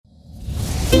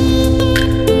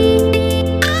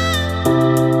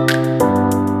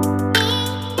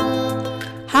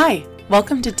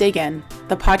Welcome to Dig In,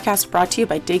 the podcast brought to you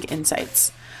by Dig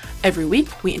Insights. Every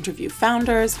week, we interview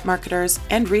founders, marketers,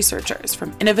 and researchers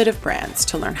from innovative brands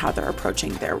to learn how they're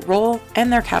approaching their role and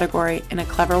their category in a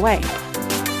clever way.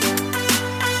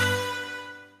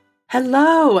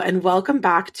 Hello, and welcome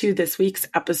back to this week's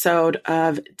episode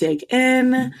of Dig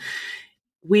In.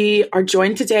 We are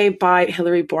joined today by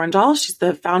Hilary Borndal. She's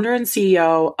the founder and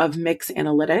CEO of Mix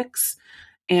Analytics.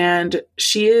 And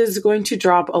she is going to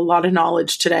drop a lot of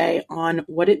knowledge today on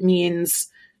what it means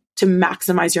to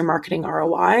maximize your marketing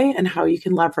ROI and how you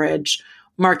can leverage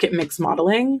market mix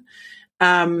modeling.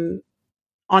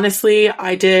 Honestly,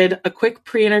 I did a quick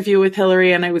pre-interview with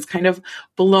Hilary and I was kind of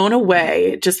blown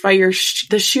away just by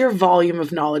the sheer volume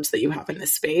of knowledge that you have in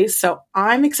this space. So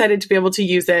I'm excited to be able to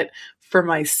use it for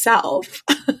myself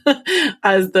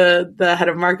as the head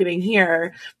of marketing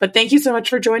here. But thank you so much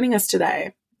for joining us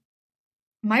today.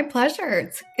 My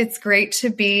pleasure. It's great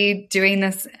to be doing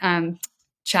this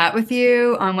chat with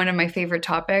you on one of my favorite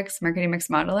topics, marketing mix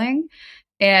modeling,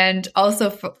 and also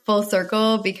full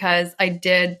circle because I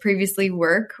did previously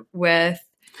work with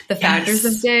the founders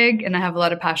of Dig, and I have a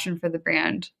lot of passion for the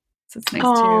brand. So it's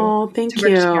nice thank you.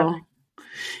 Together.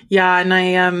 Yeah, and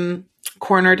I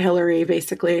cornered Hilary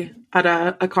basically at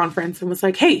a conference and was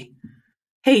like, "Hey,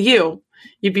 you'd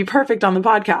be perfect on the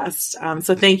podcast."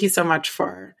 So thank you so much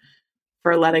for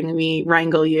letting me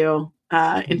wrangle you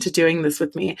into doing this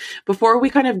with me. Before we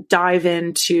kind of dive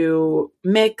into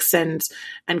Mix and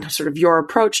sort of your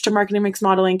approach to marketing mix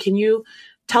modeling, can you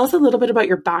tell us a little bit about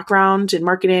your background in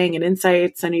marketing and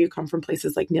insights? I know you come from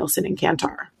places like Nielsen and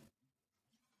Kantar.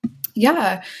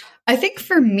 Yeah, I think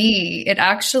for me, it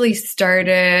actually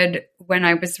started when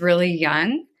I was really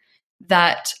young,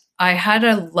 that I had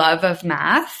a love of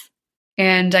math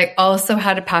and I also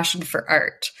had a passion for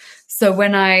art. So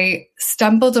when I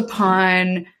stumbled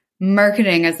upon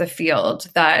marketing as a field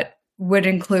that would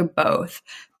include both,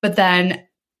 but then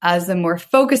as a more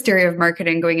focused area of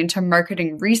marketing, going into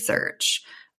marketing research,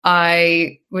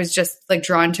 I was just like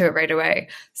drawn to it right away.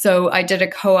 So I did a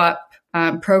co-op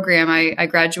program. I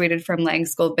graduated from Lang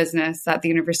School of Business at the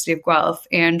University of Guelph,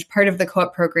 and part of the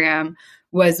co-op program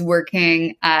was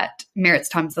working at Merritt's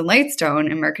Thompson Lightstone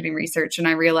in marketing research. And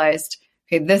I realized,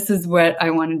 okay, this is what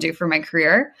I want to do for my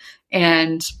career.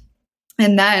 And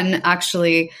then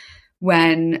actually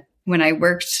when I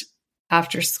worked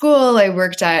after school, I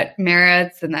worked at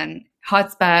Merritt's and then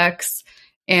Hot Specs,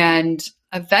 and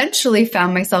eventually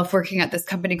found myself working at this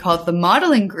company called the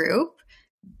Modeling Group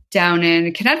down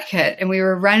in Connecticut. And we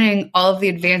were running all of the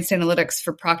advanced analytics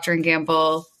for Procter &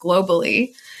 Gamble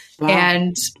globally. Wow.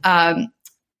 And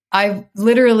I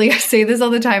say this all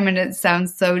the time and it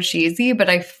sounds so cheesy, but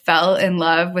I fell in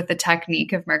love with the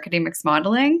technique of marketing mix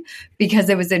modeling because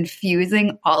it was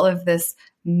infusing all of this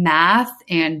math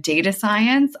and data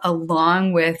science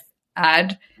along with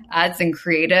ads and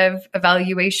creative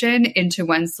evaluation into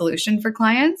one solution for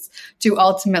clients to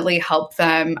ultimately help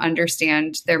them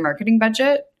understand their marketing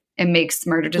budget and make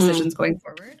smarter decisions going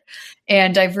forward.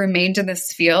 And I've remained in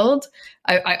this field.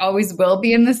 I always will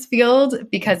be in this field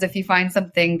because if you find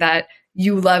something that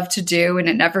you love to do and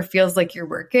it never feels like you're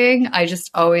working, I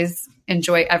just always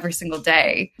enjoy every single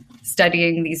day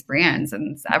studying these brands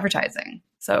and advertising.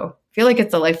 So I feel like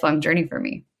it's a lifelong journey for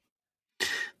me.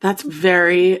 That's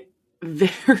very,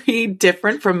 very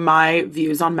different from my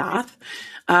views on math.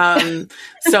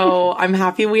 So I'm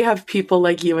happy we have people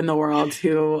like you in the world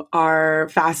who are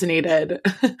fascinated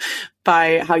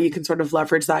by how you can sort of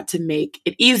leverage that to make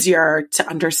it easier to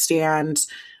understand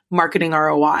marketing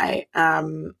ROI. I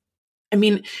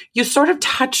mean, you sort of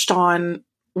touched on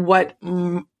what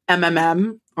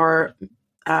MMM or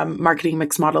marketing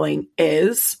mix modeling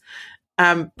is,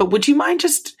 but would you mind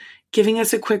just giving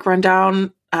us a quick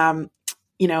rundown?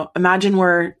 Imagine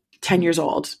we're 10 years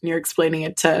old and you're explaining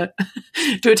it to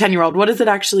a 10-year-old. What does it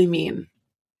actually mean?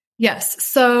 Yes.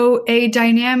 So a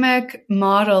dynamic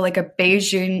model, like a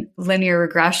Bayesian linear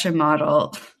regression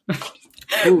model.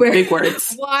 Ooh, big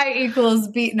words. Y equals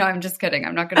B. No, I'm just kidding.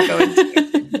 I'm not going to go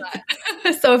into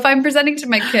that. So if I'm presenting to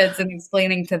my kids and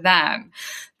explaining to them,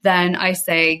 then I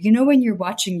say, when you're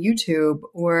watching YouTube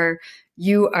or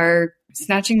you are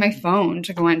snatching my phone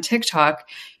to go on TikTok,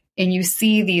 and you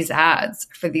see these ads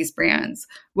for these brands,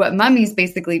 what Mummy's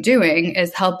basically doing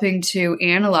is helping to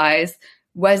analyze,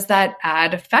 was that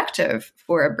ad effective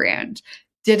for a brand?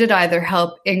 Did it either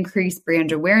help increase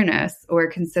brand awareness or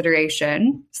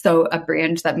consideration? So a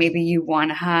brand that maybe you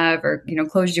want to have or,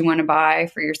 clothes you want to buy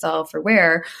for yourself or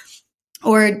wear,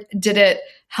 or did it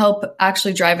help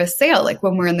actually drive a sale? Like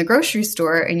when we're in the grocery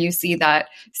store and you see that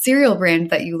cereal brand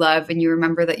that you love and you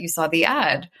remember that you saw the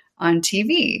ad on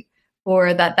TV.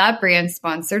 or that brand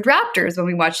sponsored Raptors when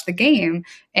we watched the game,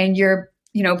 and you're,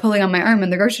 pulling on my arm in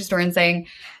the grocery store and saying,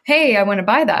 hey, I want to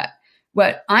buy that.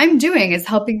 What I'm doing is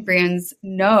helping brands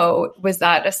know, was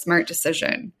that a smart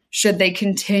decision? Should they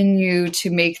continue to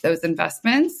make those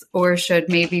investments, or should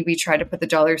maybe we try to put the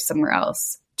dollars somewhere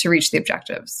else to reach the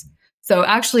objectives? So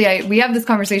actually, we have this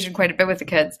conversation quite a bit with the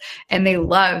kids, and they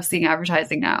love seeing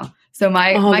advertising now. So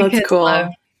my kids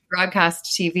love broadcast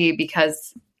TV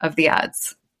because of the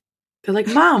ads. They're like,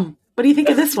 Mom, what do you think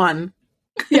of this one?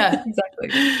 Yeah, exactly.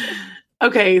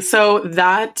 Okay, so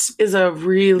that is a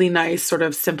really nice sort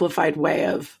of simplified way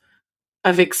of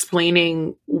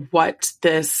explaining what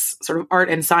this sort of art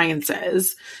and science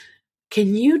is.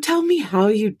 Can you tell me how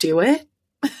you do it?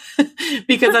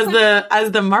 Because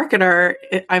as the marketer,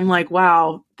 I'm like,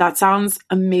 wow, that sounds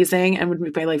amazing and would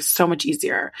make my life so much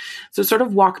easier. So sort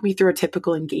of walk me through a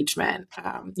typical engagement.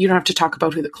 You don't have to talk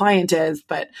about who the client is,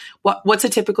 but what's a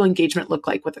typical engagement look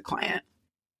like with a client?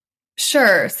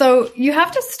 Sure. So you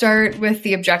have to start with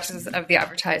the objectives of the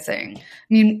advertising. I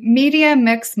mean, media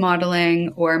mix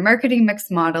modeling or marketing mix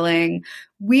modeling,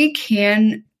 we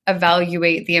can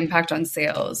evaluate the impact on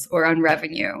sales or on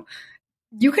revenue.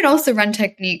 You can also run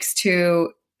techniques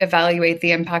to evaluate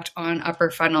the impact on upper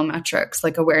funnel metrics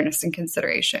like awareness and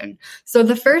consideration. So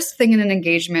the first thing in an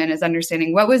engagement is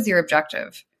understanding what was your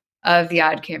objective of the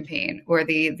ad campaign or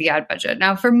the ad budget.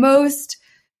 Now, for most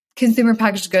consumer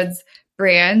packaged goods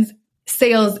brands,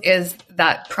 sales is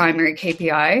that primary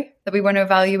KPI that we want to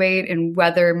evaluate and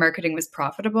whether marketing was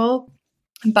profitable.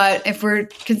 But if we're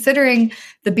considering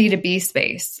the B2B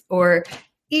space or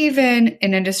even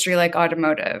an industry like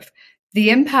automotive, the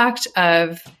impact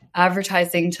of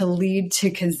advertising to lead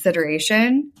to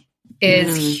consideration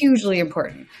is hugely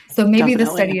important. So maybe the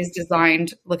study is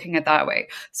designed looking at that way.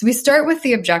 So we start with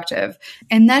the objective,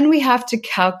 and then we have to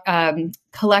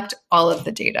collect all of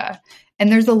the data.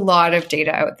 And there's a lot of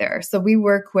data out there. So we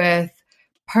work with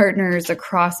partners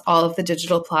across all of the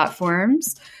digital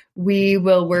platforms. We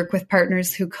will work with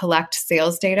partners who collect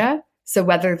sales data. So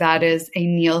whether that is a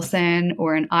Nielsen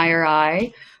or an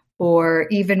IRI, or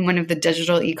even one of the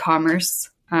digital e-commerce.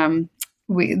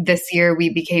 This year, we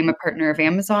became a partner of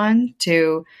Amazon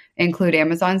to include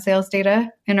Amazon sales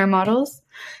data in our models.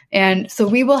 And so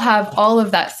we will have all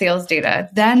of that sales data.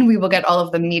 Then we will get all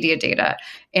of the media data.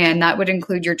 And that would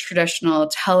include your traditional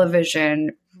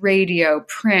television, radio,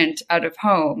 print, out of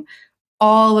home,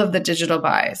 all of the digital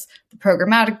buys, the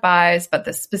programmatic buys, but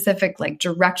the specific like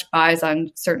direct buys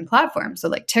on certain platforms. So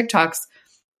like TikTok's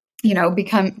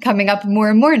coming up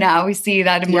more and more now. We see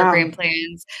that in more brand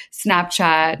plans,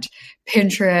 Snapchat,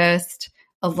 Pinterest,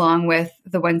 along with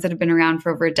the ones that have been around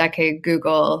for over a decade,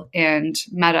 Google and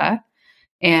Meta.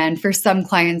 And for some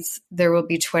clients, there will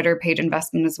be Twitter paid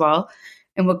investment as well.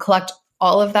 And we'll collect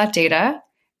all of that data,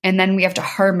 and then we have to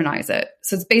harmonize it.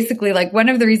 So it's basically like one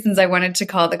of the reasons I wanted to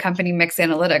call the company Mix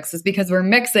Analytics is because we're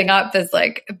mixing up this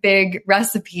like big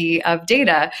recipe of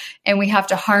data, and we have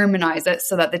to harmonize it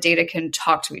so that the data can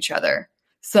talk to each other.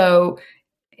 So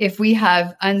if we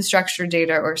have unstructured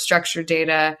data or structured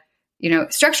data,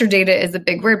 structured data is a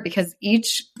big word because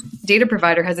each data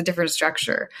provider has a different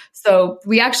structure. So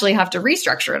we actually have to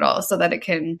restructure it all so that it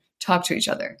can talk to each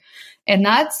other. And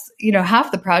that's,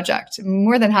 half the project.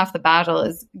 More than half the battle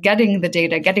is getting the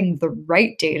data, getting the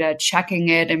right data, checking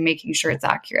it and making sure it's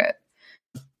accurate.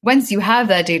 Once you have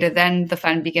that data, then the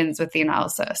fun begins with the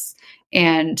analysis.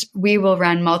 And we will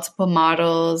run multiple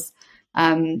models,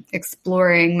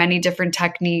 exploring many different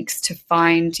techniques to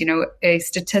find, a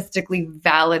statistically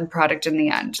valid product in the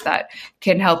end that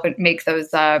can help it make those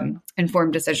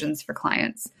informed decisions for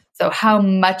clients. So how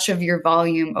much of your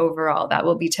volume overall, that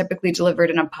will be typically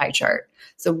delivered in a pie chart.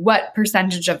 So what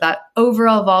percentage of that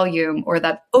overall volume or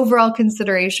that overall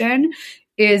consideration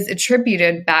is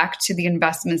attributed back to the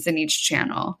investments in each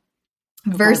channel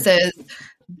versus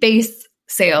base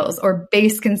sales or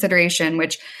base consideration,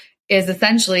 which is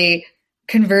essentially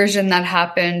conversion that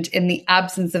happened in the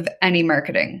absence of any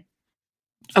marketing.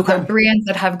 Okay. So brands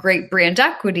that have great brand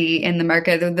equity in the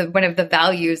market, one of the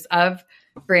values of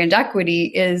brand equity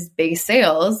is base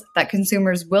sales, that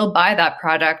consumers will buy that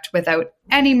product without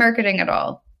any marketing at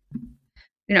all.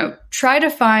 Try to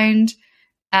find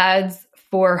ads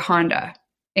for Honda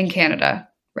in Canada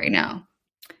right now.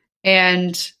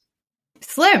 And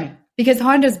slim, because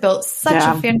Honda's built such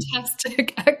a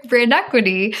fantastic brand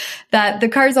equity that the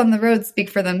cars on the road speak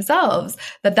for themselves,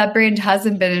 that brand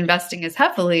hasn't been investing as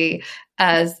heavily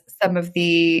as some of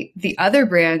the other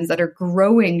brands that are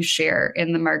growing share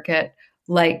in the market,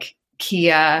 like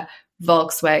Kia,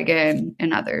 Volkswagen,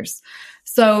 and others.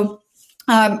 So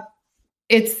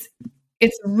it's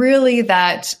it's really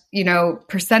that,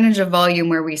 percentage of volume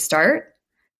where we start,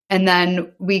 and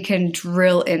then we can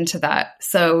drill into that.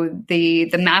 So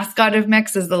the mascot of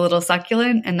mix is the little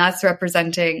succulent, and that's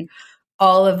representing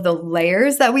all of the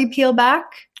layers that we peel back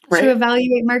to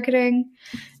evaluate marketing.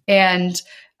 And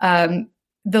the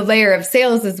layer of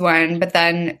sales is one, but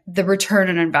then the return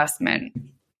on investment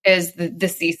is the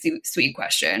C-suite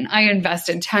question. I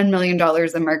invested $10 million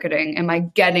in marketing. Am I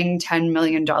getting $10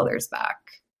 million back?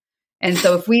 And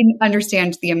so if we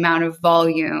understand the amount of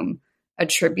volume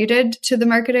attributed to the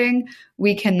marketing,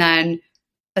 we can then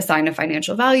assign a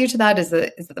financial value to that. Is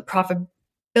it the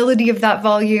profitability of that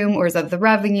volume, or is that the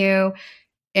revenue?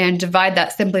 And divide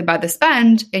that simply by the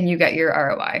spend, and you get your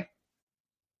ROI.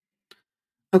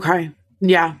 Okay.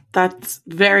 Yeah, that's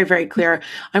very, very clear.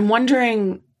 I'm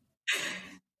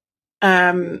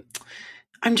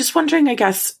just wondering, I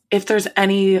guess, if there's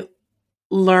any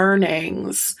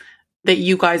learnings that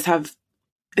you guys have.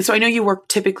 So I know you work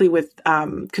typically with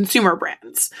consumer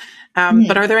brands,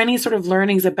 but are there any sort of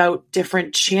learnings about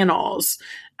different channels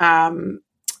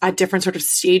at different sort of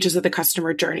stages of the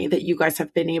customer journey that you guys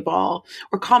have been able,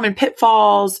 or common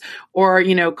pitfalls, or,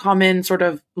 common sort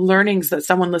of learnings that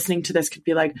someone listening to this could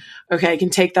be like, okay, I can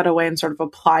take that away and sort of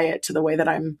apply it to the way that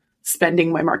I'm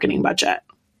spending my marketing budget?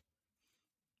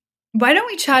 Why don't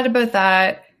we chat about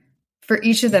that for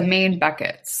each of the main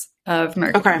buckets of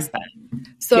marketing spend?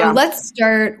 So let's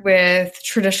start with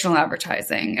traditional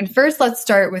advertising. And first, let's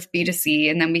start with B2C,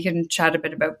 and then we can chat a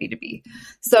bit about B2B.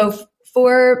 So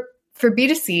for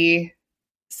B2C,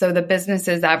 so the business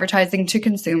is advertising to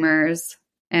consumers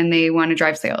and they want to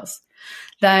drive sales,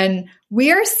 then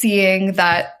we are seeing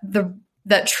that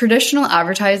that traditional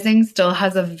advertising still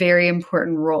has a very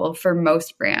important role for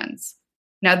most brands.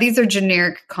 Now, these are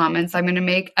generic comments I'm going to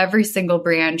make. Every single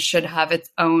brand should have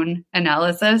its own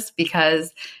analysis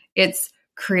because it's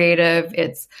creative,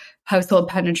 it's household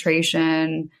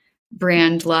penetration,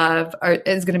 brand love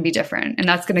is going to be different. And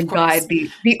that's going to guide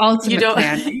the ultimate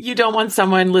plan. You don't want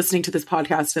someone listening to this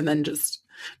podcast and then just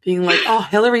being like, oh,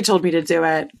 Hillary told me to do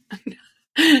it.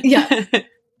 Yeah.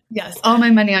 Yes. All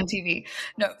my money on TV.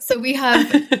 No. So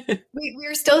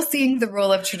we're still seeing the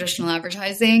role of traditional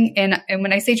advertising. And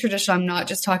when I say traditional, I'm not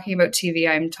just talking about TV.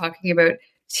 I'm talking about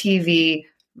TV,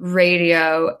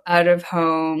 radio, out of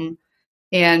home,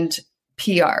 and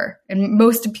PR. And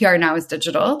most of PR now is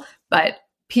digital, but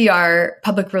PR,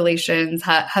 public relations,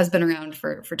 has been around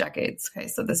for decades. Okay,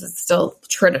 so this is still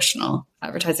traditional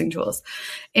advertising tools.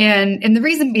 And the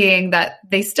reason being that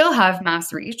they still have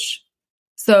mass reach.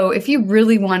 So if you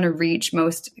really want to reach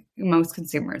most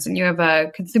consumers, and you have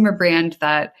a consumer brand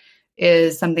that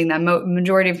is something that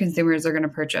majority of consumers are going to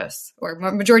purchase, or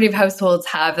majority of households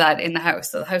have that in the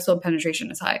house, so the household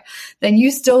penetration is high, then you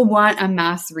still want a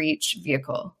mass reach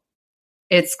vehicle.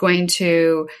 It's going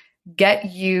to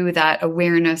get you that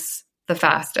awareness the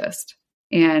fastest,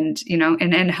 and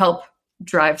help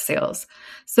drive sales.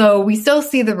 So we still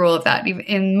see the role of that.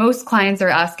 And most clients are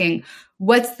asking,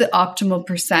 what's the optimal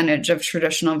percentage of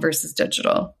traditional versus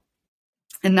digital?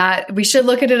 And that we should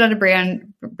look at it on a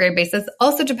brand basis.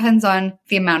 Also depends on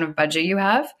the amount of budget you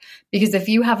have, because if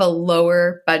you have a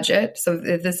lower budget, so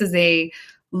if this is a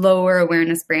lower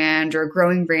awareness brand or a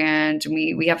growing brand, and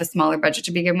we have a smaller budget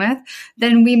to begin with,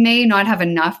 then we may not have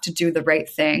enough to do the right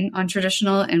thing on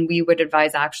traditional, and we would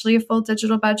advise actually a full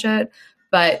digital budget.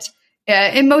 But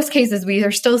in most cases, we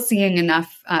are still seeing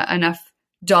enough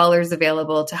dollars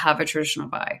available to have a traditional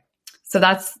buy. So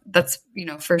that's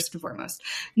first and foremost.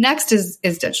 Next is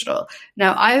digital.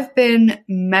 Now, I've been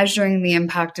measuring the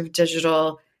impact of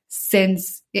digital in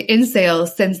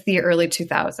sales since the early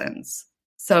 2000s.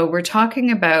 So we're talking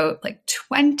about like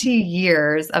 20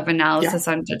 years of analysis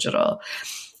on digital.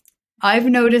 I've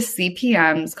noticed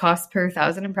CPMs, cost per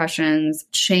 1,000 impressions,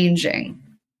 changing,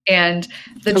 and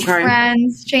the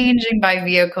trends changing by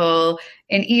vehicle.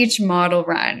 In each model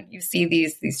run, you see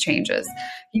these changes.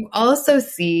 You also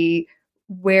see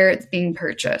where it's being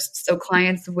purchased. So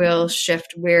clients will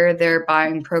shift where they're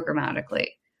buying programmatically.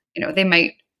 They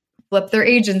might flip their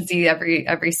agency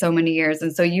every so many years.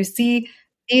 And so you see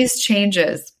these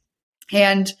changes,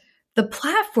 and the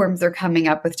platforms are coming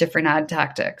up with different ad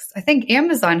tactics. I think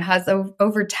Amazon has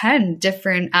over 10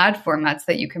 different ad formats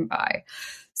that you can buy.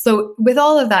 So with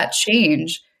all of that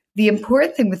change, the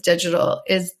important thing with digital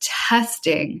is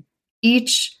testing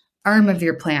each arm of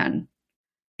your plan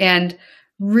and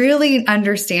really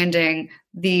understanding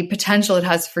the potential it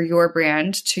has for your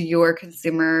brand to your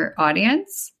consumer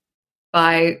audience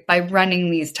by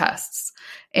running these tests.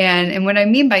 And what I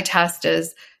mean by test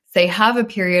is, say, have a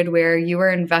period where you are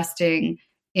investing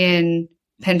in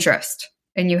Pinterest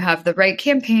and you have the right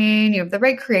campaign, you have the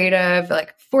right creative,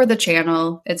 like for the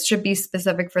channel, it should be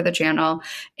specific for the channel.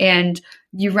 And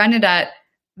you run it at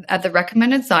the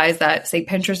recommended size that, say,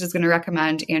 Pinterest is going to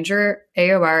recommend and your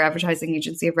AOR, advertising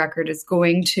agency of record, is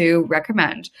going to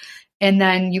recommend. And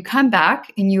then you come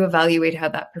back and you evaluate how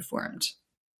that performed.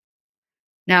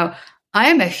 Now, I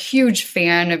am a huge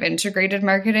fan of integrated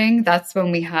marketing. That's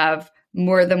when we have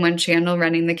more than one channel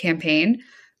running the campaign.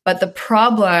 But the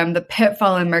problem, the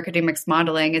pitfall in marketing mix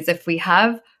modeling is if we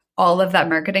have all of that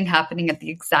marketing happening at the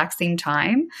exact same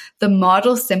time, the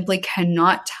model simply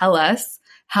cannot tell us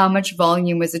how much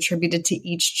volume was attributed to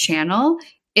each channel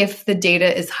if the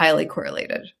data is highly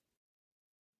correlated.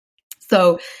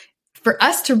 So for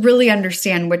us to really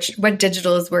understand what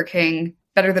digital is working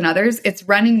better than others, it's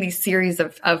running these series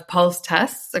of pulse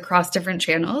tests across different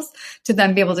channels to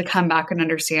then be able to come back and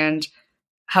understand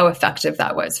how effective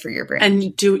that was for your brand.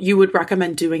 And you would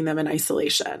recommend doing them in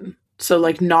isolation? So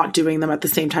like not doing them at the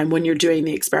same time when you're doing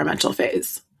the experimental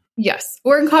phase? Yes.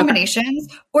 Or in combinations,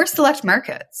 or select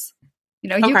markets. You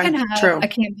know, you can have a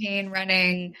campaign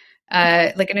running,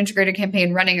 like an integrated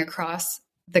campaign running across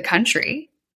the country.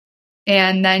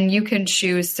 And then you can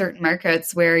choose certain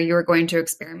markets where you're going to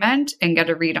experiment and get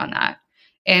a read on that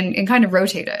and kind of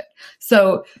rotate it.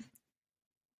 So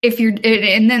if you're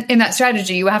in that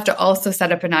strategy, you have to also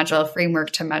set up an agile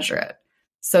framework to measure it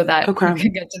so that you can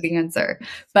get to the answer.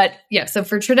 But yeah, so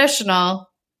for traditional,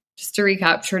 just to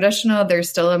recap, traditional, there's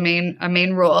still a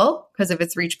main role because of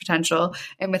its reach potential.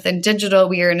 And within digital,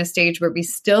 we are in a stage where we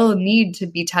still need to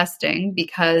be testing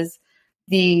because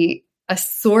the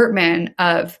assortment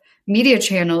of media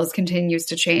channels continues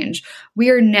to change. We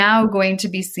are now going to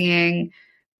be seeing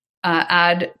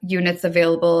ad units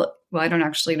available. Well, I don't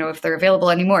actually know if they're available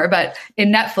anymore, but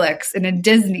in Netflix and in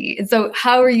Disney. And so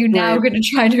how are you now going to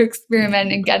try to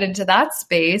experiment and get into that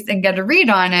space and get a read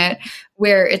on it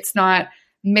where it's not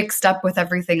mixed up with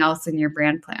everything else in your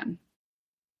brand plan?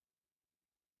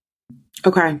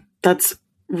 Okay. That's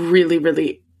really,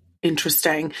 really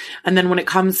interesting. And then when it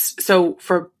comes, so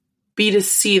for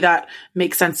B2C, that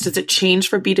makes sense. Does it change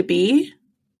for B2B?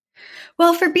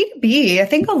 Well, for B2B, I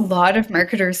think a lot of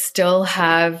marketers still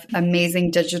have amazing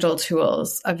digital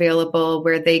tools available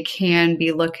where they can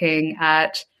be looking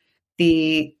at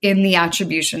in the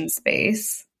attribution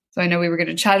space. So I know we were going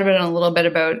to chat about it a little bit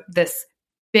about this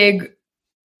big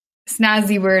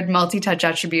snazzy word, multi-touch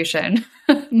attribution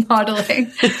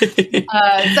modeling.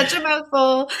 Such a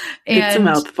mouthful. It's a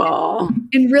mouthful.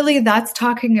 And really that's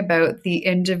talking about the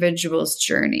individual's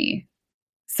journey.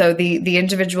 So the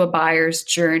individual buyer's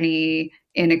journey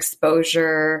in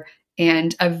exposure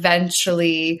and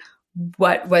eventually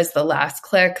what was the last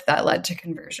click that led to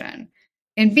conversion.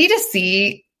 In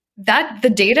B2C,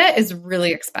 the data is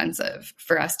really expensive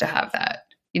for us to have that.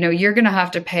 You know, you're going to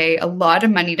have to pay a lot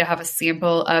of money to have a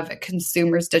sample of a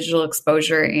consumer's digital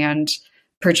exposure and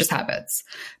purchase habits.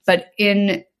 But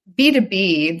in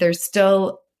B2B, there's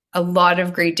still a lot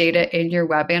of great data in your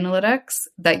web analytics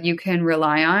that you can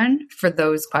rely on for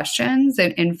those questions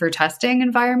and for testing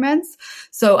environments.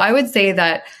 So I would say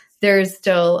that there's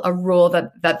still a role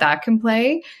that can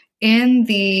play in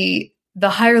the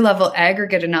higher level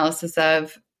aggregate analysis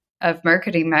of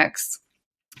marketing mix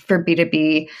for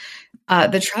B2B.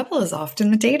 The trouble is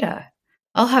often the data.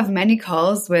 I'll have many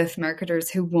calls with marketers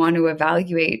who want to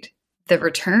evaluate the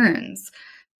returns,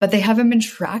 but they haven't been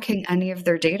tracking any of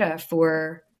their data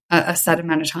for a set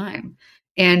amount of time.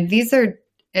 And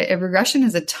a regression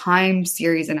is a time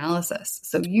series analysis.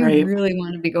 So you really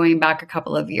want to be going back a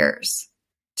couple of years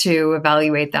to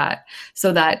evaluate that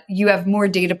so that you have more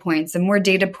data points, and more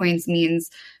data points means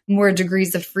more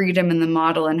degrees of freedom in the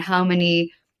model and how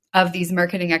many of these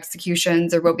marketing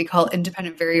executions, or what we call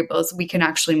independent variables, we can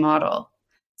actually model.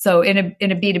 So in a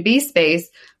B2B space,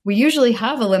 we usually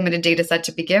have a limited data set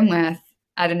to begin with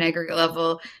at an aggregate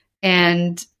level.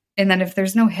 And then if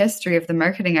there's no history of the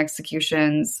marketing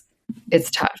executions,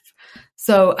 it's tough.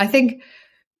 So I think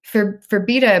for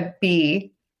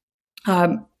B2B,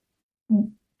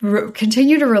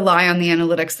 continue to rely on the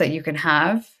analytics that you can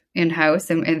have in-house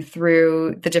and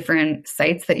through the different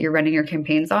sites that you're running your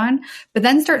campaigns on, but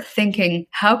then start thinking,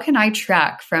 how can I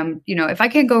track from, if I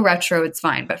can't go retro, it's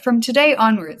fine. But from today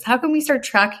onwards, how can we start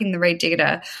tracking the right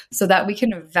data so that we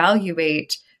can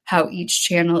evaluate how each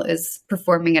channel is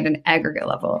performing at an aggregate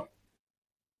level?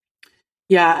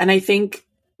 Yeah. And I think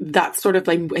that's sort of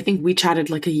I think we chatted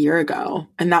like a year ago,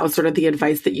 and that was sort of the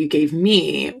advice that you gave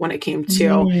me when it came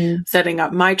to setting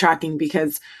up my tracking,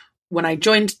 because when I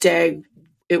joined Dig,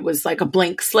 it was like a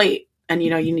blank slate and, you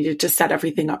needed to set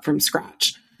everything up from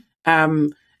scratch.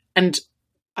 And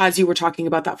as you were talking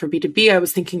about that for B2B, I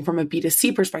was thinking from a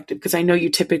B2C perspective, because I know you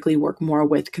typically work more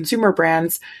with consumer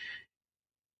brands.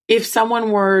 If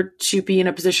someone were to be in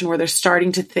a position where they're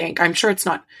starting to think, I'm sure it's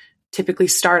not typically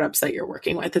startups that you're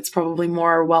working with, it's probably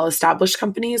more well-established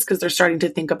companies, because they're starting to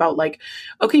think about like,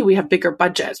 okay, we have bigger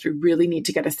budgets. We really need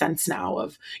to get a sense now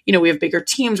of, we have bigger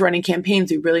teams running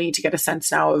campaigns. We really need to get a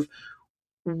sense now of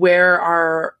where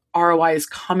our ROI is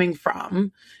coming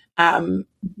from.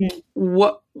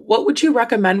 What would you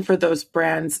recommend for those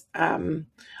brands? I'm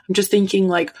just thinking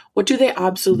like, what do they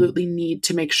absolutely need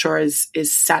to make sure is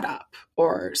set up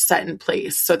or set in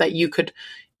place so that you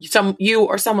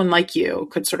or someone like you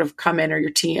could sort of come in, or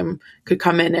your team could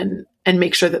come in and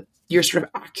make sure that you're sort of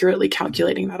accurately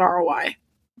calculating that ROI?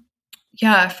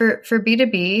 Yeah, for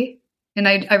B2B, and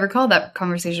I recall that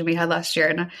conversation we had last year,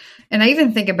 and I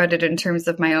even think about it in terms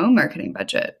of my own marketing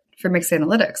budget for Mix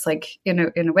Analytics. Like in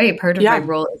a way, part of my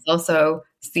role is also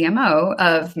CMO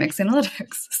of Mix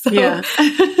Analytics. So,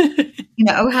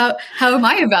 how am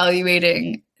I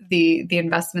evaluating the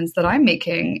investments that I'm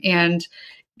making? And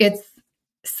it's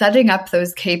setting up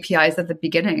those KPIs at the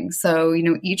beginning. So,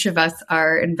 each of us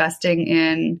are investing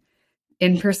in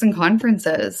in-person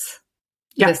conferences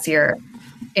this year.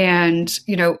 And,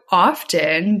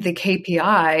 often the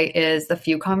KPI is a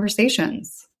few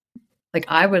conversations. Like,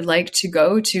 I would like to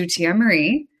go to Tia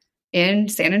Marie in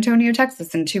San Antonio,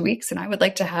 Texas in 2 weeks, and I would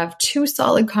like to have 2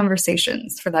 solid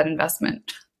conversations for that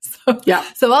investment.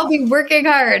 So I'll be working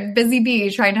hard, busy bee,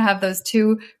 trying to have those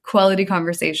 2 quality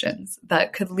conversations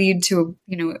that could lead to,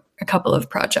 a couple of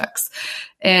projects.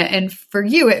 And for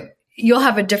you, you'll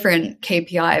have a different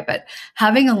KPI, but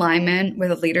having alignment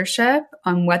with leadership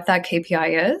on what that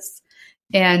KPI is,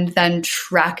 and then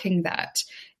tracking that.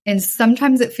 And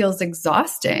sometimes it feels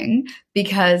exhausting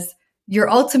because your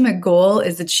ultimate goal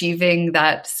is achieving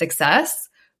that success,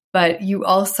 but you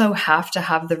also have to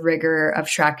have the rigor of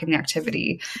tracking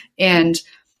activity. And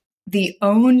the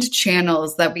owned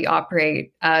channels that we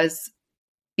operate as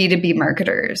B2B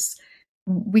marketers,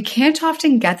 we can't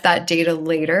often get that data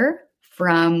later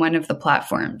from one of the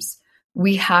platforms.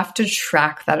 We have to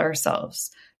track that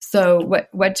ourselves. So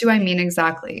what do I mean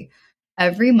exactly?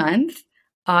 Every month,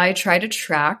 I try to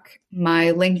track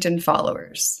my LinkedIn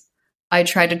followers. I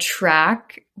try to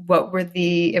track what were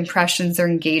the impressions or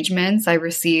engagements I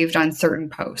received on certain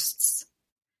posts.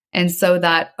 And so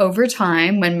that over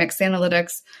time, when Mix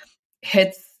Analytics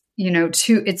hits,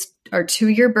 it's our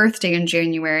 2-year birthday in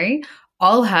January,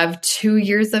 I'll have 2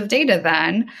 years of data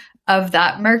then of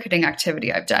that marketing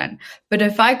activity I've done. But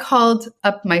if I called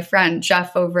up my friend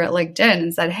Jeff over at LinkedIn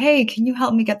and said, hey, can you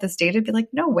help me get this data? I'd be like,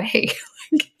 no way.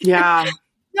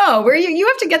 No, you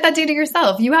have to get that data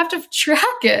yourself. You have to track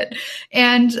it.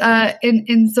 And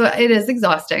so it is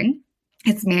exhausting.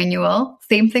 It's manual.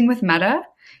 Same thing with Meta.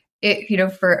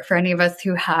 For any of us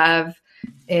who have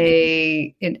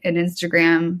an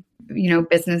Instagram,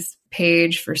 business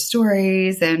page for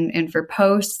stories and for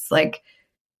posts, like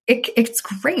it's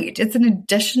great. It's an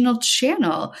additional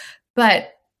channel,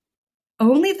 but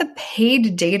only the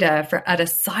paid data at a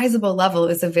sizable level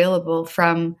is available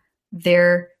from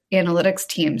their analytics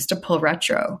teams to pull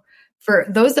retro. For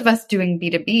those of us doing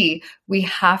B2B, we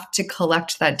have to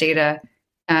collect that data,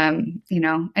 in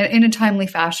a timely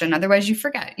fashion. Otherwise you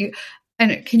forget.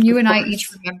 Can you and I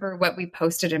each remember what we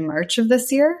posted in March of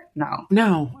this year?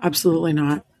 No, absolutely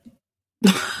not.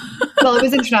 Well, it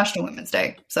was International Women's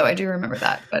Day, so I do remember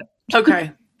that. But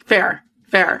okay, fair.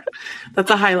 That's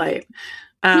a highlight.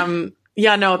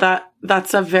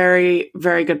 That's a very,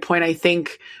 very good point. I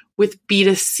think with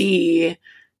B2C,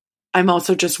 I'm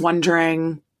also just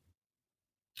wondering,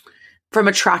 from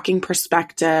a tracking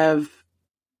perspective,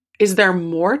 is there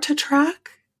more to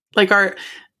track? Like,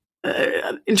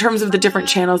 in terms of the different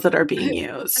channels that are being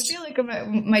used? I feel like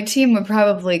my team would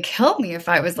probably kill me if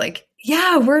I was like,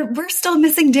 yeah, we're still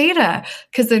missing data.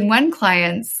 Because in one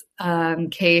client's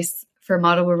case for a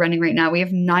model we're running right now, we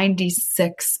have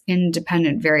 96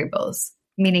 independent variables,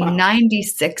 meaning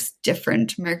 96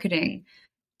 different marketing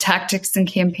tactics and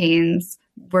campaigns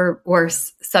or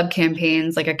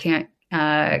sub-campaigns, like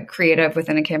a creative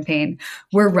within a campaign,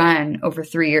 were run over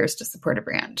 3 years to support a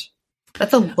brand.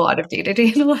 That's a lot of data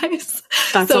to analyze.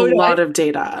 That's a lot of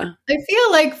data. I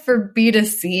feel like for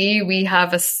B2C, we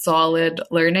have a solid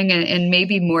learning, and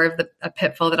maybe more of a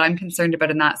pitfall that I'm concerned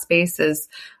about in that space is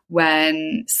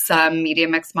when some media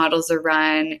mix models are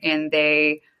run and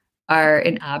they are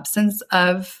in absence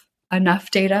of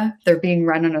enough data. They're being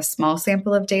run on a small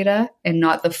sample of data and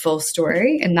not the full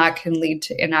story, and that can lead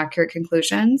to inaccurate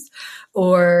conclusions,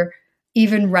 or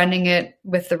even running it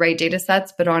with the right data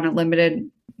sets, but on a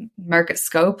limited market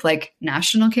scope, like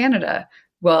national Canada.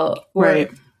 Well, or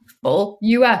Right. full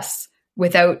US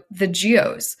without the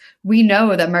geos. We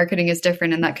know that marketing is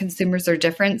different and that consumers are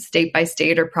different state by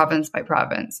state or province by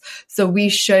province. So we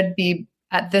should be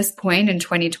at this point in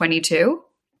 2022,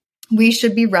 we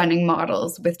should be running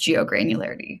models with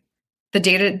geogranularity. The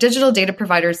digital data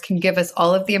providers can give us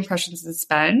all of the impressions and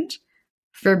spend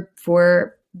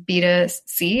for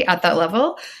B2C at that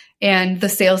level, and the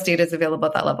sales data is available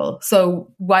at that level.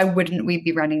 So why wouldn't we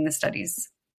be running the studies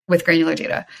with granular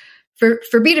data? For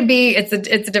B2B, it's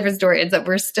a different story. It's that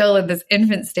we're still in this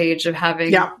infant stage of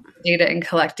having data and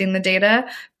collecting the data,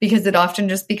 because it often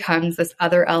just becomes this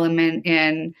other element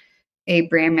in a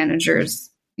brand manager's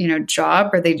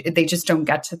job, or they just don't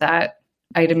get to that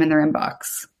item in their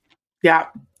inbox. Yeah.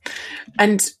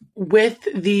 And with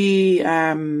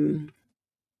that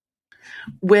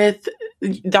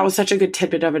was such a good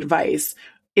tidbit of advice.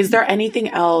 Is there anything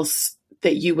else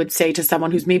that you would say to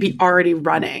someone who's maybe already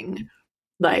running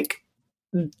like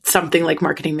something like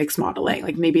marketing mix modeling,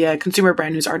 like maybe a consumer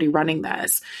brand who's already running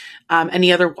this?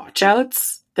 Any other watch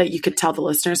outs that you could tell the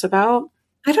listeners about?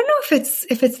 I don't know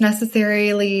if it's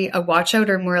necessarily a watch out,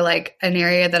 or more like an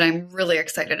area that I'm really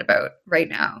excited about right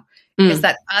now. Is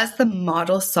that as the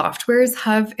model softwares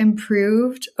have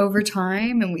improved over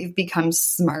time and we've become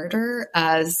smarter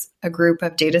as a group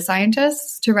of data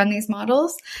scientists to run these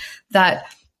models, that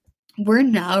we're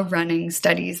now running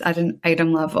studies at an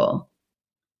item level.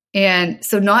 And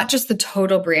so not just the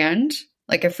total brand,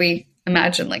 like if we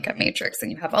imagine like a matrix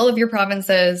and you have all of your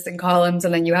provinces and columns,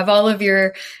 and then you have all of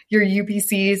your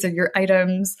UPCs or your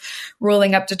items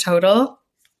rolling up to total.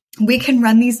 We can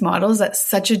run these models at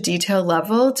such a detailed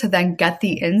level to then get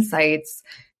the insights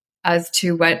as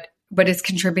to what is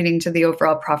contributing to the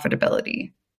overall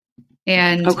profitability.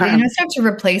 And you just have to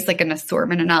replace like an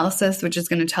assortment analysis, which is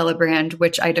going to tell a brand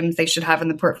which items they should have in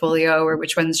the portfolio or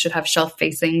which ones should have shelf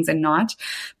facings and not.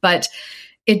 But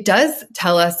it does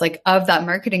tell us, like, of that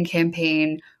marketing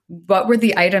campaign, what were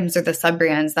the items or the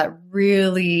sub-brands that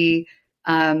really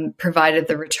provided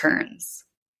the returns.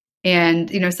 And,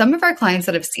 some of our clients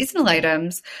that have seasonal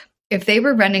items, if they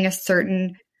were running a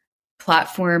certain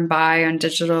platform buy on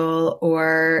digital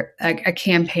or a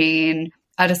campaign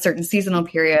at a certain seasonal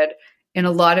period, and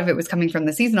a lot of it was coming from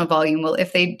the seasonal volume. Well,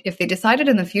 if they decided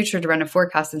in the future to run a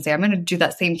forecast and say, I'm going to do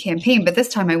that same campaign, but this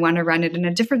time I want to run it in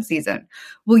a different season.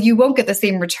 Well, you won't get the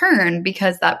same return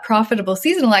because that profitable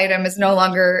seasonal item is no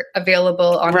longer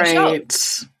available on the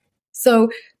shelf. So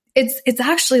it's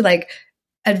actually like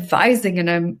advising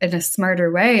in a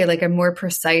smarter way, like a more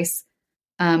precise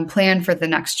plan for the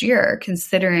next year,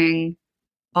 considering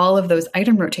all of those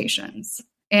item rotations.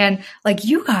 And like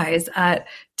you guys at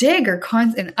Dig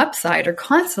and Upside are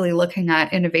constantly looking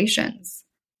at innovations.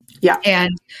 Yeah. And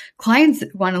clients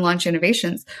want to launch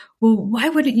innovations. Well, why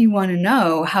wouldn't you want to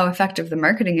know how effective the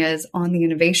marketing is on the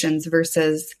innovations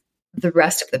versus the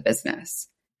rest of the business?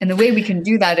 And the way we can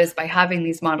do that is by having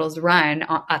these models run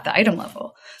at the item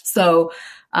level. So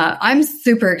I'm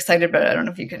super excited about it. I don't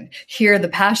know if you can hear the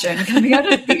passion coming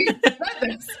out of me.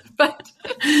 But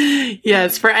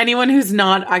yes, for anyone who's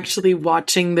not actually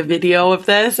watching the video of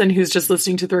this and who's just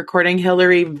listening to the recording,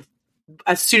 Hillary,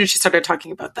 as soon as she started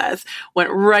talking about this,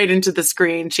 went right into the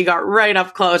screen. She got right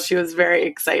up close. She was very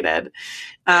excited.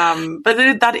 But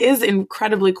that is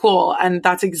incredibly cool. And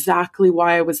that's exactly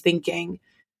why I was thinking,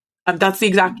 that's the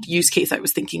exact use case I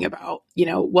was thinking about.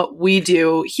 What we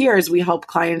do here is we help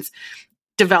clients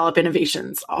develop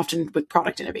innovations, often with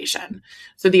product innovation.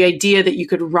 So the idea that you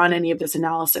could run any of this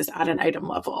analysis at an item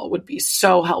level would be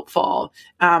so helpful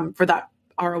for that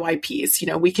ROI piece.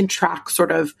 We can track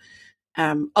sort of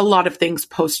a lot of things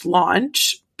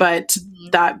post-launch, but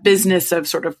that business of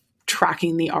sort of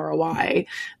tracking the ROI,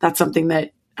 that's something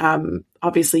that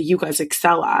obviously you guys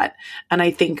excel at. And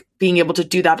I think being able to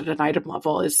do that at an item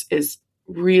level is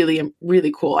really,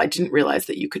 really cool. I didn't realize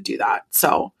that you could do that.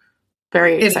 So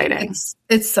very exciting.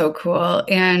 It's so cool.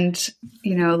 And,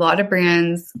 a lot of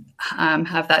brands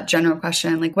have that general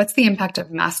question, like, what's the impact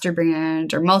of master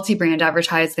brand or multi-brand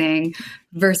advertising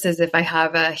versus if I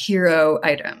have a hero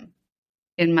item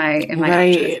in my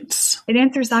right. It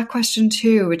answers that question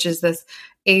too, which is this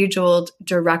age-old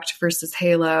direct versus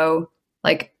halo.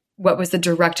 Like, what was the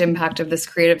direct impact of this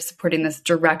creative supporting this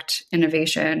direct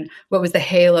innovation? What was the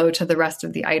halo to the rest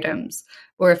of the items?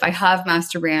 Or if I have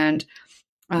master brand,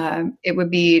 it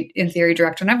would be in theory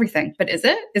direct on everything, but is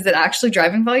it? Is it actually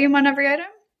driving volume on every item?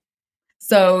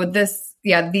 So this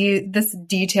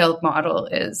detailed model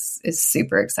is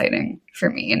super exciting for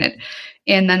me,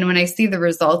 and then when I see the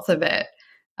results of it,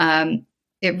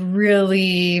 it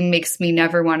really makes me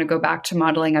never want to go back to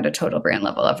modeling at a total brand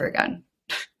level ever again.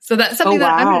 So that's Oh, something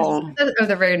that I'm going wow. to put out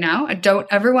there right now. I don't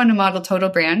ever want to model total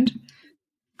brand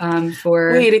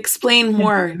for. Wait, explain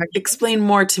more. Explain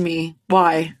more to me.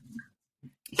 Why?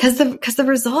 Because the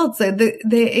results,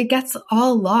 it gets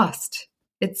all lost.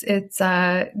 It's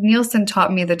Nielsen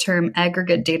taught me the term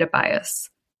aggregate data bias.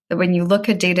 That when you look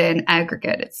at data in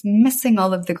aggregate, it's missing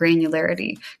all of the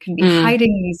granularity, can be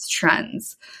hiding these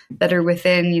trends that are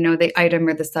within, the item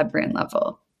or the sub-brand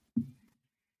level.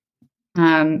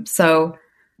 So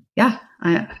yeah,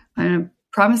 I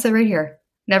promise it right here.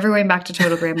 Never going back to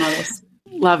total brand models.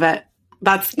 Love it.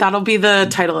 That'll be the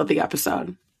title of the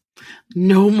episode.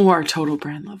 No more total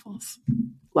brand levels.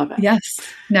 Love it. Yes.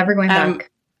 Never going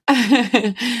back.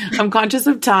 I'm conscious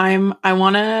of time. I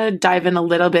want to dive in a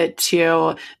little bit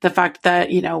to the fact that,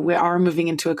 we are moving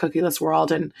into a cookieless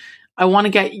world, and I want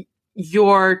to get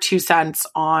your 2 cents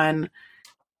on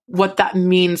what that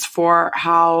means for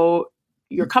how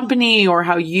your company or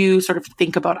how you sort of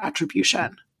think about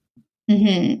attribution.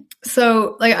 Mm-hmm.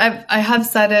 So like I have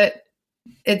said it,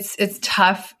 it's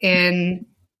tough it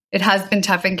has been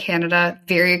tough in Canada,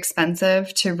 very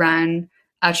expensive to run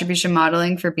attribution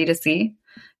modeling for B2C,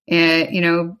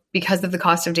 and, because of the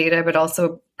cost of data, but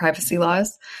also privacy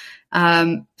laws.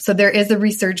 So there is a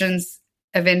resurgence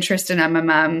of interest in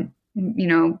MMM,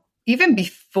 even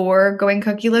before going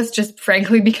cookieless, just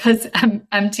frankly, because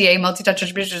MTA, multi-touch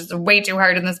attribution, is way too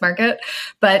hard in this market.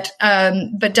 But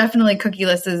definitely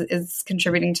cookieless is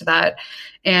contributing to that.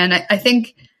 And I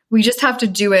think we just have to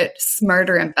do it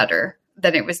smarter and better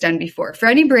than it was done before. For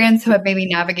any brands who have maybe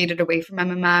navigated away from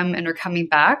MMM and are coming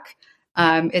back,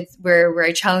 it's where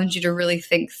I challenge you to really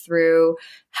think through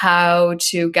how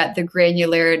to get the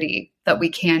granularity that we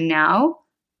can now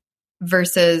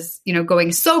versus,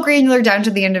 going so granular down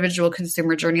to the individual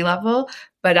consumer journey level,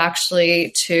 but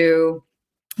actually to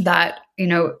that,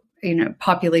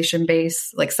 population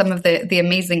base. Like some of the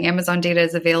amazing Amazon data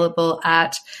is available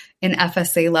at an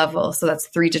FSA level. So that's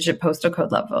 3-digit postal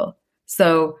code level.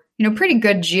 So, pretty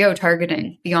good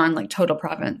geo-targeting beyond like total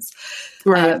province.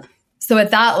 Right. So at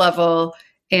that level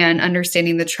and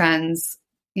understanding the trends,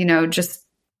 just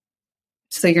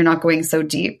so you're not going so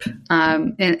deep.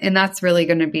 And that's really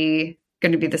going to be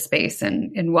the space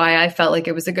and why I felt like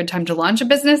it was a good time to launch a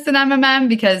business in MMM,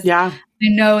 because I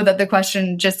know that the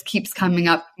question just keeps coming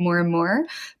up more and more,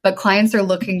 but clients are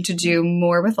looking to do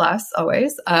more with less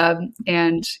always.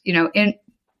 And,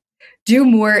 do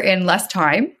more in less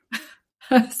time.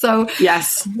 So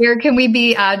yes, where can we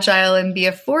be agile and be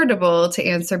affordable to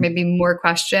answer maybe more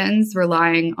questions,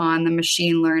 relying on the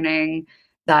machine learning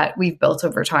that we've built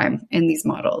over time in these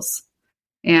models?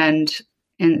 And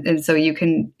so you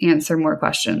can answer more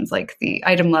questions like the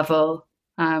item level,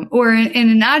 or in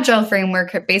an agile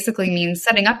framework, it basically means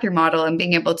setting up your model and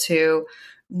being able to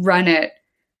run it,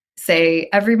 say,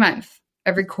 every month,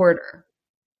 every quarter,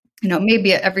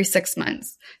 maybe every 6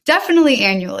 months, definitely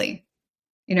annually.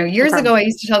 Years ago, I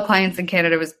used to tell clients in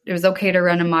Canada it was okay to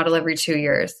run a model every 2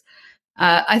 years.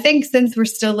 I think since we're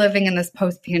still living in this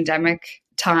post-pandemic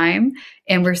time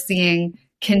and we're seeing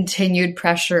continued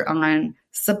pressure on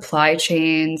supply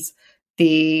chains,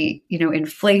 the,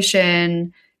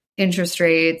 inflation, interest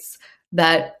rates,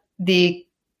 that the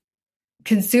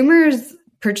consumers'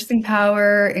 purchasing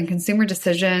power and consumer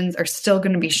decisions are still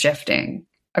going to be shifting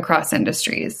across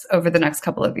industries over the next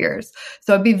couple of years.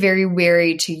 So I'd be very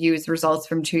wary to use results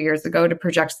from 2 years ago to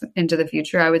project into the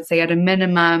future. I would say at a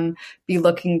minimum, be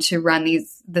looking to run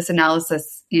this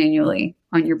analysis annually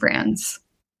on your brands.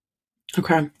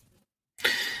 Okay.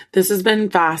 This has been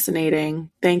fascinating.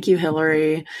 Thank you,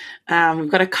 Hillary.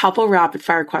 We've got a couple rapid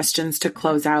fire questions to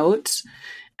close out.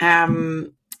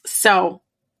 So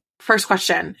first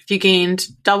question, if you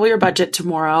gained double your budget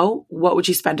tomorrow, what would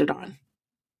you spend it on?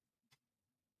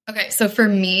 Okay, so for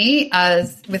me,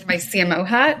 as with my CMO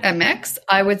hat at Mix,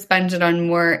 I would spend it on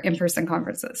more in-person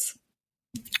conferences.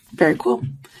 Very cool.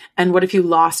 And what if you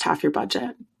lost half your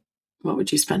budget? What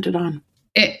would you spend it on?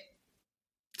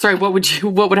 What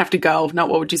would have to go? Not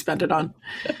what would you spend it on?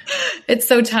 It's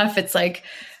so tough. It's like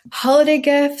holiday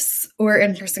gifts or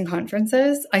in-person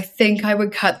conferences. I think I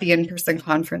would cut the in-person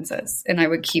conferences and I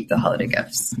would keep the holiday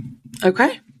gifts.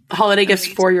 Okay. Holiday gifts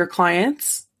for your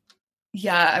clients?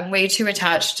 Yeah, I'm way too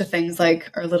attached to things like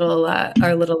our little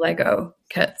Lego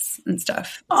kits and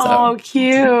stuff. Oh, so,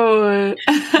 cute!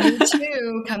 Me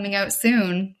too. Coming out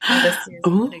soon.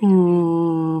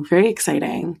 Oh, very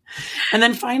exciting! And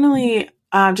then finally,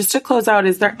 just to close out,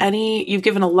 is there you've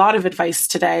given a lot of advice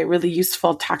today, really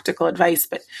useful tactical advice,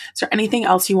 but is there anything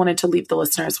else you wanted to leave the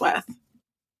listeners with?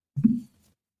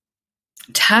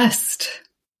 Test.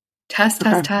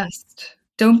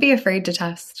 Don't be afraid to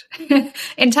test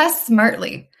and test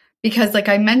smartly. Because like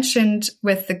I mentioned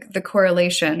with the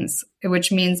correlations,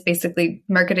 which means basically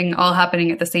marketing all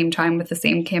happening at the same time with the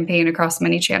same campaign across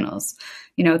many channels.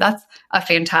 That's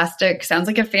sounds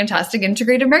like a fantastic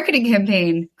integrated marketing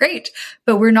campaign. Great.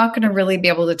 But we're not going to really be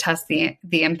able to test the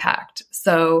impact.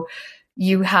 So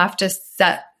you have to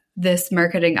set this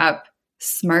marketing up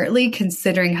smartly,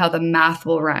 considering how the math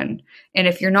will run. And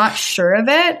if you're not sure of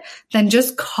it, then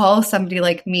just call somebody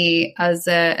like me as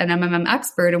an MMM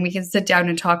expert, and we can sit down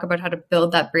and talk about how to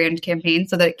build that brand campaign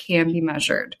so that it can be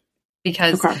measured.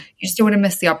 Because you just don't want to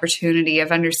miss the opportunity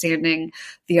of understanding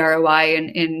the ROI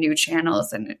in new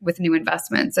channels and with new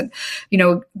investments. And,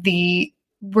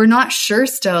 we're not sure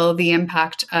still the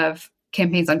impact of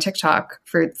campaigns on TikTok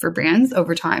for brands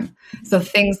over time. So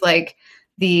things like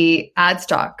the ad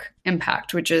stock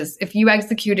impact, which is if you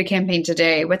execute a campaign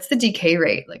today, what's the decay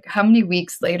rate? Like how many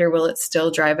weeks later will it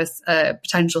still drive us a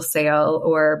potential sale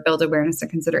or build awareness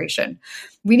and consideration?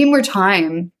 We need more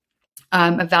time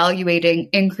evaluating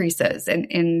increases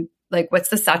in like what's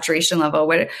the saturation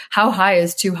level? How high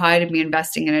is too high to be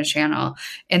investing in a channel?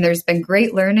 And there's been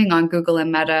great learning on Google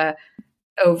and Meta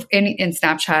in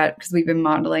Snapchat because we've been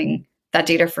modeling that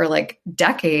data for like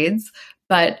decades,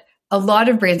 but a lot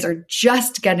of brands are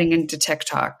just getting into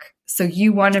TikTok. So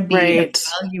you want to be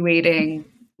evaluating,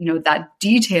 that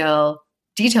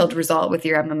detailed result with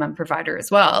your MMM provider as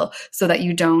well, so that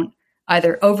you don't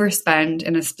either overspend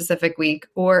in a specific week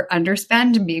or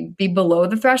underspend and be below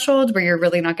the threshold where you're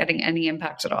really not getting any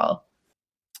impact at all.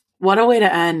 What a way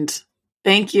to end.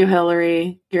 Thank you,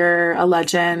 Hillary. You're a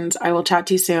legend. I will chat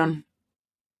to you soon.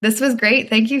 This was great.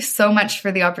 Thank you so much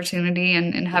for the opportunity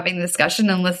and having the discussion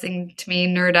and listening to me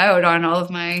nerd out on all of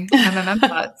my MMM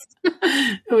thoughts.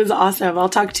 It was awesome. I'll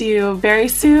talk to you very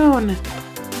soon.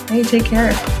 Hey, take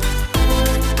care.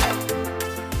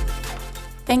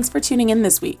 Thanks for tuning in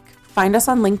this week. Find us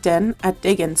on LinkedIn at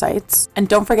Dig Insights, and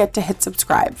don't forget to hit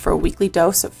subscribe for a weekly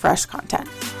dose of fresh content.